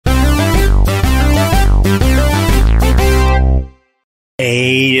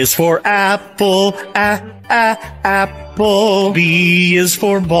A is for apple, apple. B is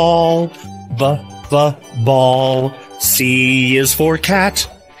for ball, ball. C is for cat,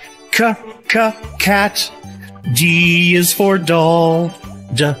 cat. D is for doll,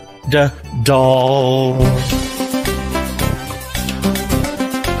 doll.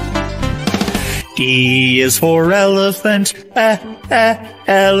 E is for elephant,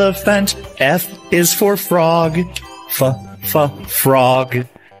 elephant. F is for frog, frog.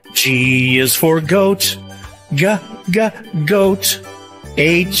 G is for goat, goat.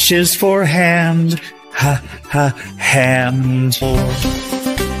 H is for hand, hand.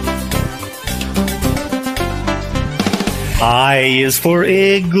 I is for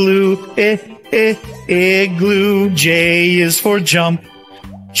igloo, igloo. J is for jump,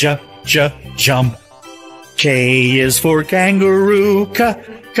 jump. K is for kangaroo,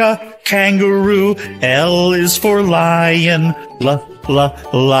 kangaroo. L is for lion,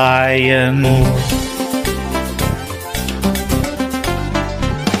 lion.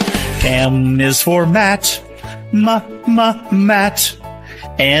 M is for mat, mat.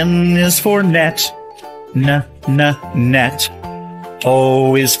 N is for net, net.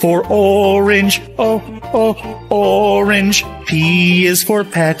 O is for orange, orange. P is for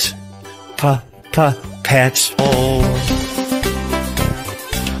pet, pet.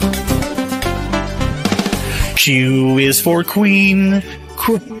 Q is for queen,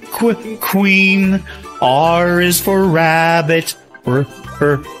 queen. R is for rabbit,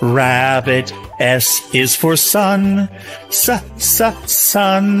 rabbit. S is for sun,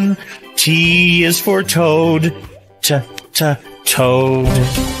 sun. T is for toad, toad.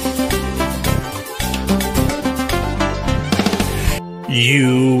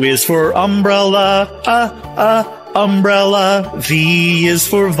 U is for umbrella, umbrella. V is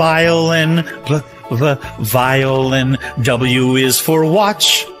for violin, violin. W is for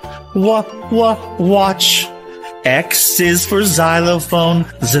watch, watch. X is for xylophone,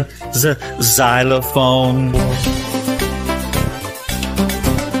 xylophone.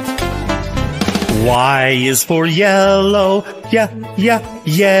 Y is for yellow,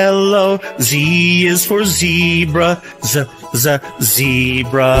 yellow. Z is for zebra,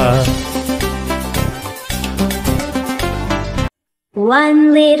 zebra.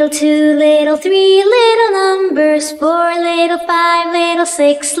 1 little, 2 little, 3 little numbers, 4 little, 5 little,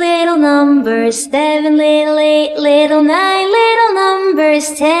 6 little numbers, 7 little, 8 little, 9 little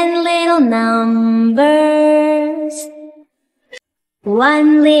numbers, 10 little numbers.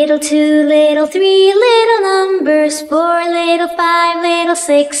 1 little, 2 little, 3 little numbers, 4 little, 5 little,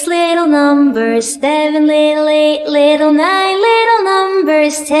 6 little numbers, 7 little, 8 little, 9 little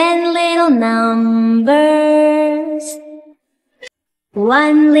numbers, 10 little numbers.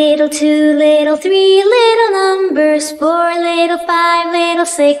 1 little, 2 little, 3 little numbers, 4 little, 5 little,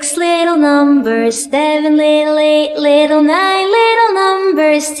 6 little numbers, 7 little, 8 little, 9 little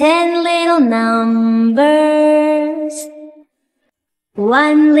numbers, 10 little numbers.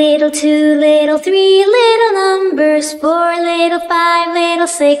 1 little, 2 little, 3 little numbers, 4 little, 5 little,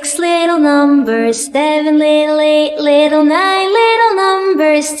 6 little numbers, 7 little, 8 little, 9 little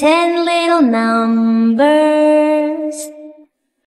numbers, 10 little numbers.